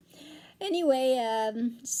Anyway,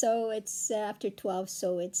 so it's after 12,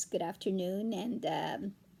 so it's good afternoon.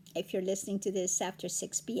 And if you're listening to this after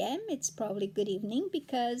 6 p.m., it's probably good evening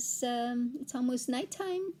because it's almost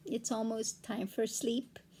nighttime. It's almost time for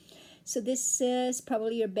sleep. So this is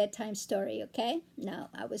probably your bedtime story, okay? Now,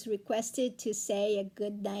 I was requested to say a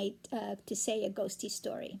good night, to say a ghosty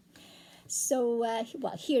story. So,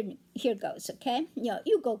 well, here goes, okay? You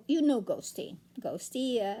know Ghosty.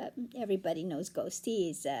 Ghosty, everybody knows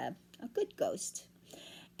Ghosty is a good ghost,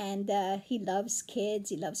 and he loves kids.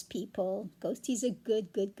 He loves people. Ghosty's a good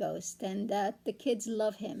ghost, and the kids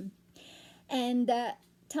love him. And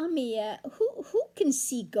tell me, who can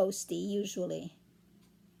see Ghosty usually?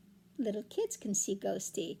 Little kids can see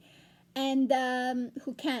Ghosty, and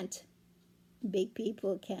who can't? Big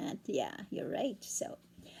people can't. Yeah, you're right.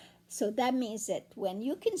 So that means that when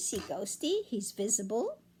you can see Ghosty, he's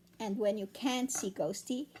visible, and when you can't see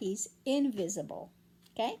Ghosty, he's invisible.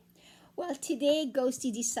 Okay? Well, today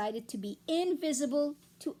Ghosty decided to be invisible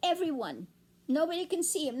to everyone. Nobody can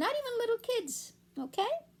see him, not even little kids. Okay?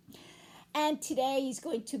 And today he's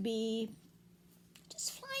going to be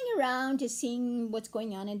just flying around, just seeing what's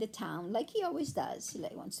going on in the town, like he always does.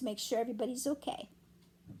 He wants to make sure everybody's okay.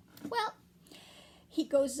 Well, he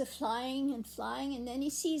goes flying and flying, and then he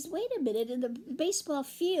sees, wait a minute, in the baseball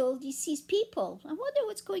field, he sees people. I wonder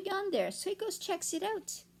what's going on there. So he goes, checks it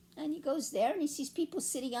out. And he goes there, and he sees people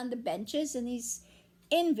sitting on the benches, and he's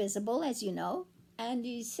invisible, as you know. And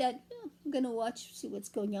he said, I'm going to watch, see what's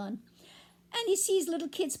going on. And he sees little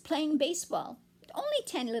kids playing baseball. Only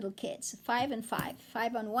 10 little kids, 5 and 5.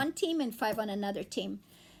 5 on one team and 5 on another team.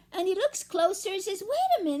 And he looks closer and says,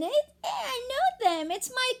 wait a minute. Hey, I know them.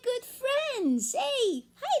 It's my good friends. Hey,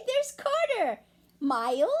 hi, there's Carter,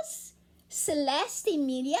 Miles, Celeste,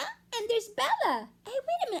 Emilia, and there's Bella. Hey,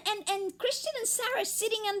 wait a minute. And Christian and Sarah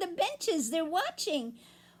sitting on the benches. They're watching.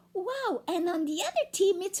 Wow. And on the other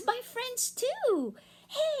team, it's my friends too.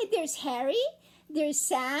 Hey, there's Harry. There's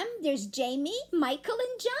Sam, there's Jamie, Michael,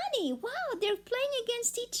 and Johnny. Wow, they're playing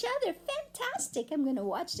against each other. Fantastic. I'm going to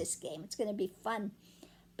watch this game. It's going to be fun.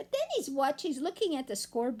 But then he's looking at the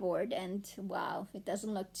scoreboard, and wow, it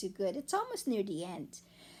doesn't look too good. It's almost near the end.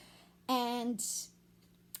 And,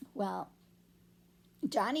 well,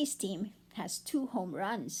 Johnny's team has 2 home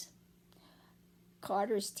runs.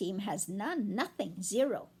 Carter's team has none, nothing,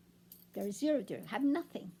 0. They're 0, they have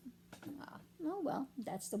nothing. Oh, well,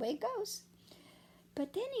 that's the way it goes.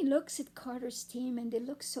 But then he looks at Carter's team, and they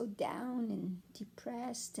look so down and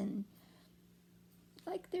depressed and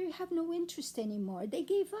like they have no interest anymore. They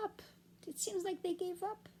gave up. It seems like they gave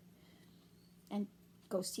up. And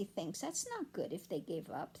Ghosty thinks that's not good if they gave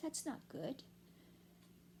up. That's not good.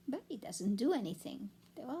 But he doesn't do anything.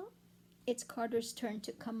 Well, it's Carter's turn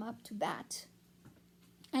to come up to bat.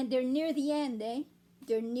 And they're near the end, eh?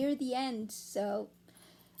 They're near the end, so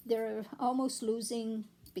they're almost losing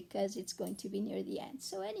because it's going to be near the end.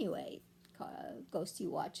 So anyway, Ghosty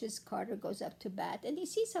watches. Carter goes up to bat, and he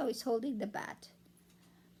sees how he's holding the bat.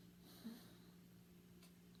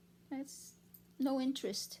 That's no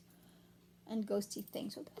interest. And Ghosty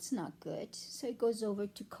thinks, well, that's not good. So he goes over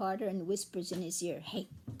to Carter and whispers in his ear, hey,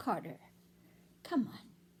 Carter, come on,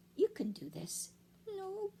 you can do this.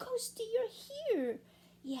 No, Ghosty, you're here.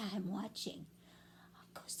 Yeah, I'm watching.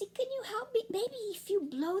 Oh, Ghosty, can you help me? Maybe if you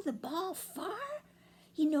blow the ball far,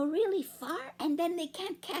 really far, and then they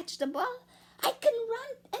can't catch the ball, I can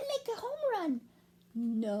run and make a home run.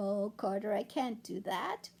 No, Carter, I can't do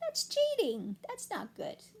that. That's cheating. That's not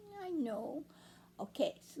good. I know.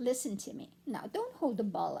 Okay, listen to me. Now, don't hold the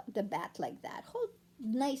bat like that. Hold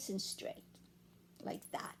nice and straight. Like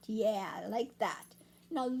that. Yeah, like that.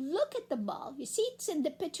 Now, look at the ball. You see it's in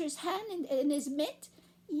the pitcher's hand, in his mitt?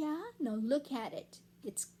 Yeah, now look at it.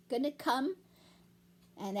 It's going to come.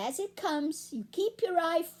 And as it comes, you keep your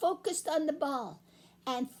eye focused on the ball.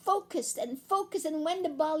 And focused and focused. And when the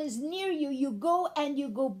ball is near you, you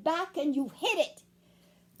go back and you hit it.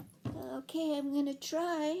 Okay, I'm going to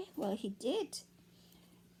try. Well, he did.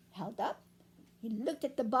 Held up. He looked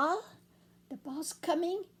at the ball. The ball's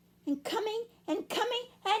coming and coming and coming.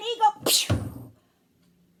 And he go, phew!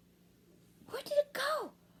 Where did it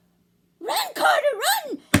go? Run, Carter,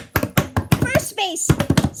 run! First base,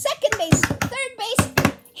 second base, third base.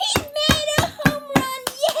 He made a home run.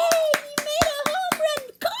 Yay! He made a home run.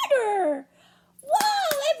 Carter!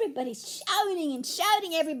 Wow! Everybody's shouting and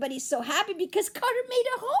shouting. Everybody's so happy because Carter made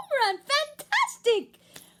a home run. Fantastic!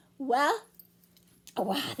 Well,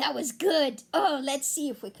 wow, that was good. Oh, let's see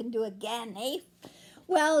if we can do again, eh?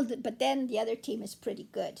 Well, but then the other team is pretty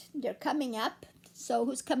good. They're coming up. So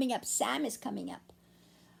who's coming up? Sam is coming up.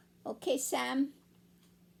 Okay, Sam.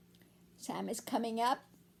 Sam is coming up.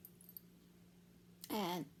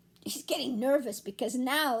 And he's getting nervous because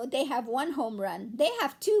now they have one home run. They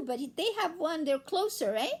have two, but they have one. They're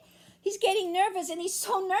closer, eh? He's getting nervous, and he's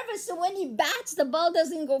so nervous that when he bats, the ball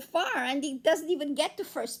doesn't go far, and he doesn't even get to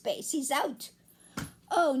first base. He's out.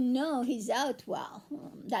 Oh no, he's out. Well,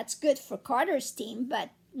 that's good for Carter's team, but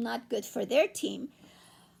not good for their team.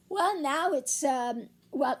 Well, now it's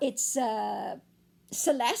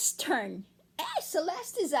Celeste's turn.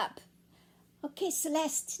 Celeste is up. Okay,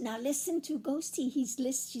 Celeste, now listen to Ghosty. She's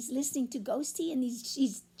listening to Ghosty, and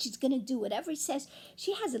she's gonna do whatever he says.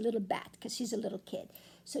 She has a little bat because she's a little kid.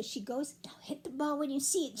 So she goes, now hit the ball when you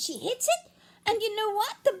see it. She hits it, and you know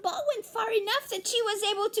what? The ball went far enough that she was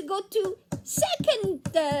able to go to second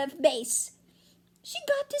base. She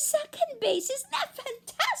got to second base. Isn't that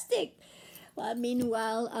fantastic? Well,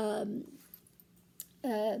 meanwhile,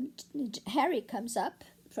 Harry comes up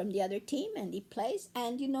from the other team and he plays,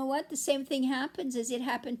 and you know what, the same thing happens as it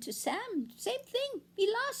happened to Sam. Same thing, he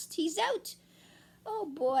lost, he's out. Oh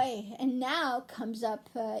boy. And now comes up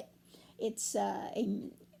it's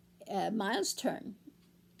Miles' turn.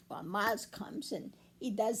 Well, Miles comes and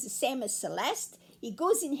he does the same as Celeste. He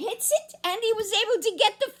goes and hits it, and he was able to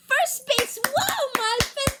get to first base. Wow,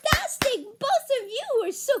 Miles, fantastic. Both of you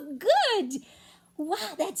are so good.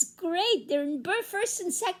 Wow, that's great. They're in first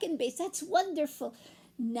and second base. That's wonderful.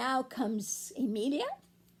 Now comes Emilia,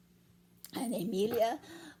 and Emilia,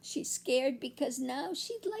 she's scared because now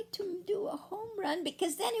she'd like to do a home run,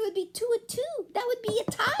 because then it would be 2-2. That would be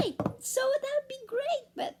a tie. So that would be great,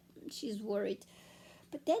 but she's worried.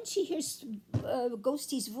 But then she hears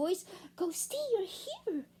Ghosty's voice. Ghosty, you're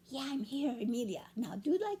here. Yeah, I'm here, Emilia. Now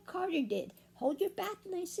do like Carter did. Hold your bat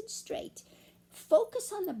nice and straight.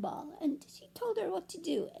 Focus on the ball. And she told her what to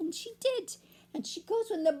do, and she did. And she goes,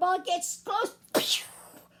 when the ball gets close,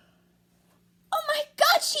 oh my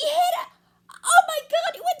God, she hit it. Oh my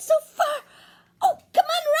God, it went so far. Oh, come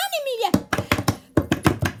on, run, Emilia.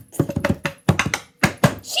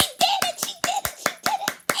 She did it, she did it, she did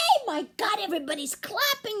it. Hey, my God, everybody's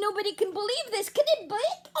clapping. Nobody can believe this. Can it be?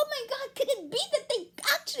 Oh my God, could it be that they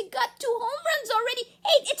actually got 2 home runs already?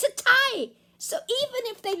 Hey, it's a tie. So even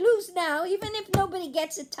if they lose now, even if nobody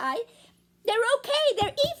gets a tie, they're okay.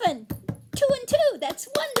 They're even. 2-2. That's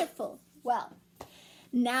wonderful. Well,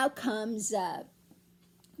 now comes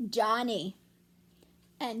Johnny.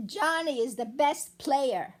 And Johnny is the best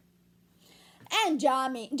player. And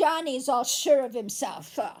Johnny is all sure of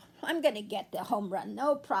himself. Oh, I'm going to get the home run.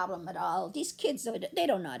 No problem at all. These kids, they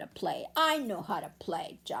don't know how to play. I know how to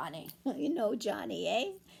play, Johnny. You know Johnny,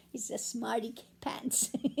 eh? He's a smarty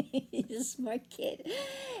pants. He's a smart kid.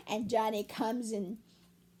 And Johnny comes and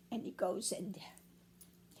he goes and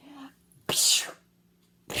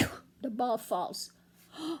the ball falls.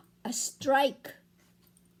 A strike.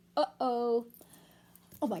 Uh-oh.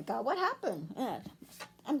 Oh my God, what happened?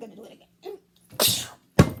 I'm going to do it again.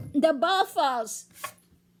 The ball falls.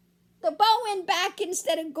 The ball went back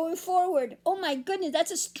instead of going forward. Oh my goodness,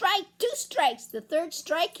 that's a strike. 2 strikes. The third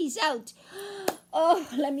strike, he's out. Oh,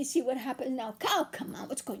 let me see what happens now. Oh, come on,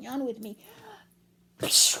 what's going on with me?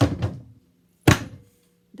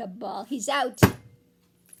 The ball, he's out.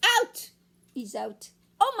 Out. He's out.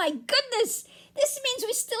 Oh my goodness. This means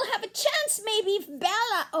we still have a chance maybe if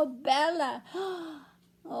Bella. Oh, Bella.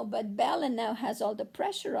 Oh, but Bella now has all the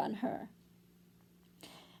pressure on her.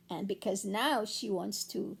 And because now she wants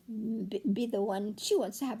to be the one, she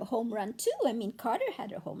wants to have a home run too. I mean, Carter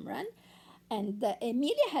had a home run and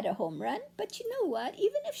Emilia had a home run. But you know what?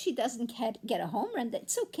 Even if she doesn't get a home run,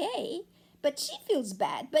 that's okay. But she feels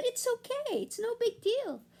bad, but it's okay. It's no big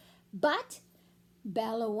deal. But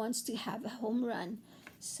Bella wants to have a home run.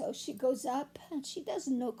 So she goes up and she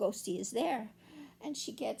doesn't know Ghosty is there. And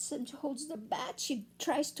she gets and holds the bat. She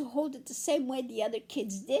tries to hold it the same way the other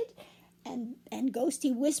kids did. And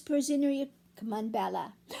Ghosty whispers in her ear, come on,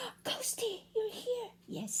 Bella. Ghosty, you're here.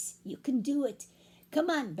 Yes, you can do it.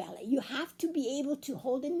 Come on, Bella. You have to be able to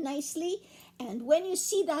hold it nicely. And when you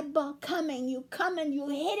see that ball coming, you come and you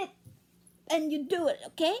hit it and you do it,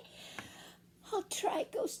 okay? I'll try,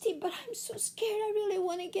 Ghosty, but I'm so scared. I really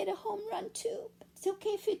want to get a home run too. But it's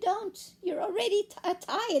okay if you don't. You're already a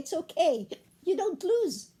tie. It's okay. You don't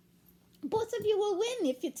lose. Both of you will win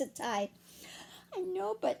if it's a tie. I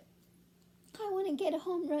know, but I want to get a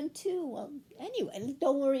home run too. Well, anyway,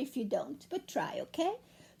 don't worry if you don't, but try, okay?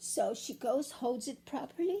 So she goes, holds it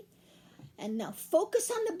properly, and now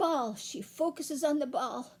focus on the ball. She focuses on the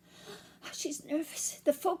ball. She's nervous.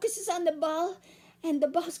 The focus is on the ball, and the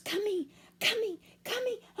ball's coming, and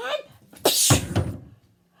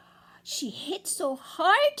she hit so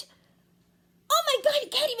hard. Oh my God, you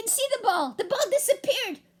can't even see the ball. The ball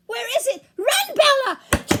disappeared. Where is it? Run, Bella!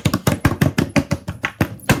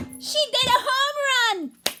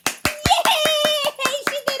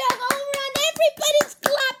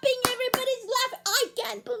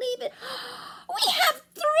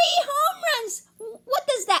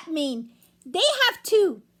 mean? They have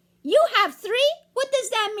 2. You have 3? What does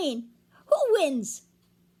that mean? Who wins?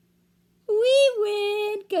 We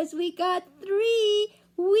win because we got 3.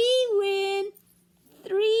 We win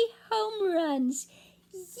 3 home runs.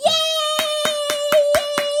 Yay!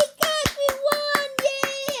 Yay! Gosh, we won!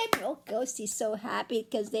 Yay! And oh, Ghosty's so happy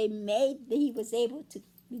because he was able to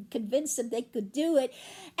convince them they could do it.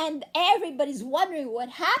 And everybody's wondering what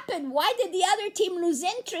happened. Why did the other team lose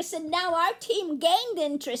interest and now our team gained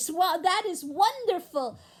interest? Well, that is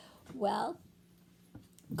wonderful. Well,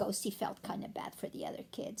 Ghosty felt kind of bad for the other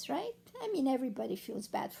kids, right? I mean, everybody feels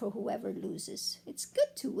bad for whoever loses. It's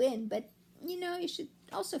good to win, but you should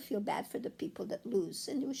also feel bad for the people that lose,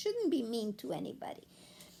 and you shouldn't be mean to anybody.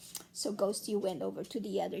 So Ghosty went over to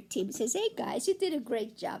the other team and says, hey guys, you did a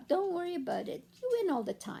great job. Don't worry about it. You win all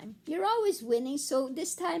the time. You're always winning, so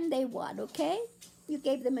this time they won, okay? You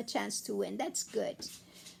gave them a chance to win. That's good.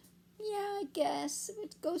 Yeah, I guess.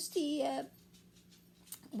 With Ghosty,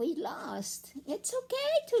 we lost. It's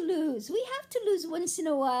okay to lose. We have to lose once in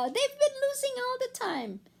a while. They've been losing all the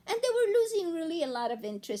time. And they were losing really a lot of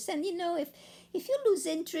interest. And if you lose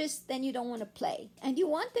interest, then you don't want to play. And you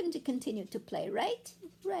want them to continue to play, right?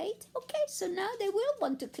 Right? Okay, so now they will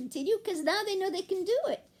want to continue because now they know they can do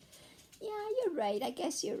it. Yeah, you're right. I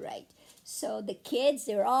guess you're right. So the kids,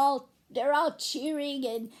 they're all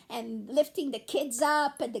cheering and lifting the kids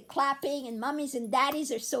up and the clapping, and mummies and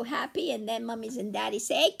daddies are so happy. And then mummies and daddies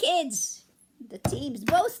say, hey kids, the teams,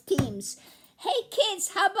 both teams, hey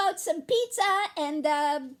kids, how about some pizza and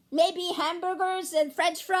maybe hamburgers and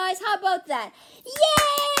french fries? How about that?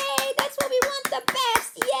 Yay! That's what we want, the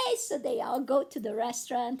best. Yay! So they all go to the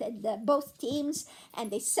restaurant, and both teams,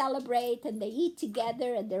 and they celebrate and they eat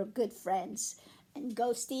together, and they're good friends. And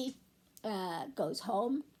Ghosty goes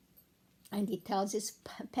home, and he tells his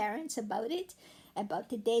parents about it, about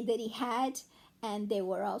the day that he had. And they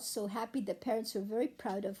were all so happy. The parents were very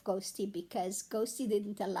proud of Ghosty because Ghosty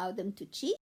didn't allow them to cheat.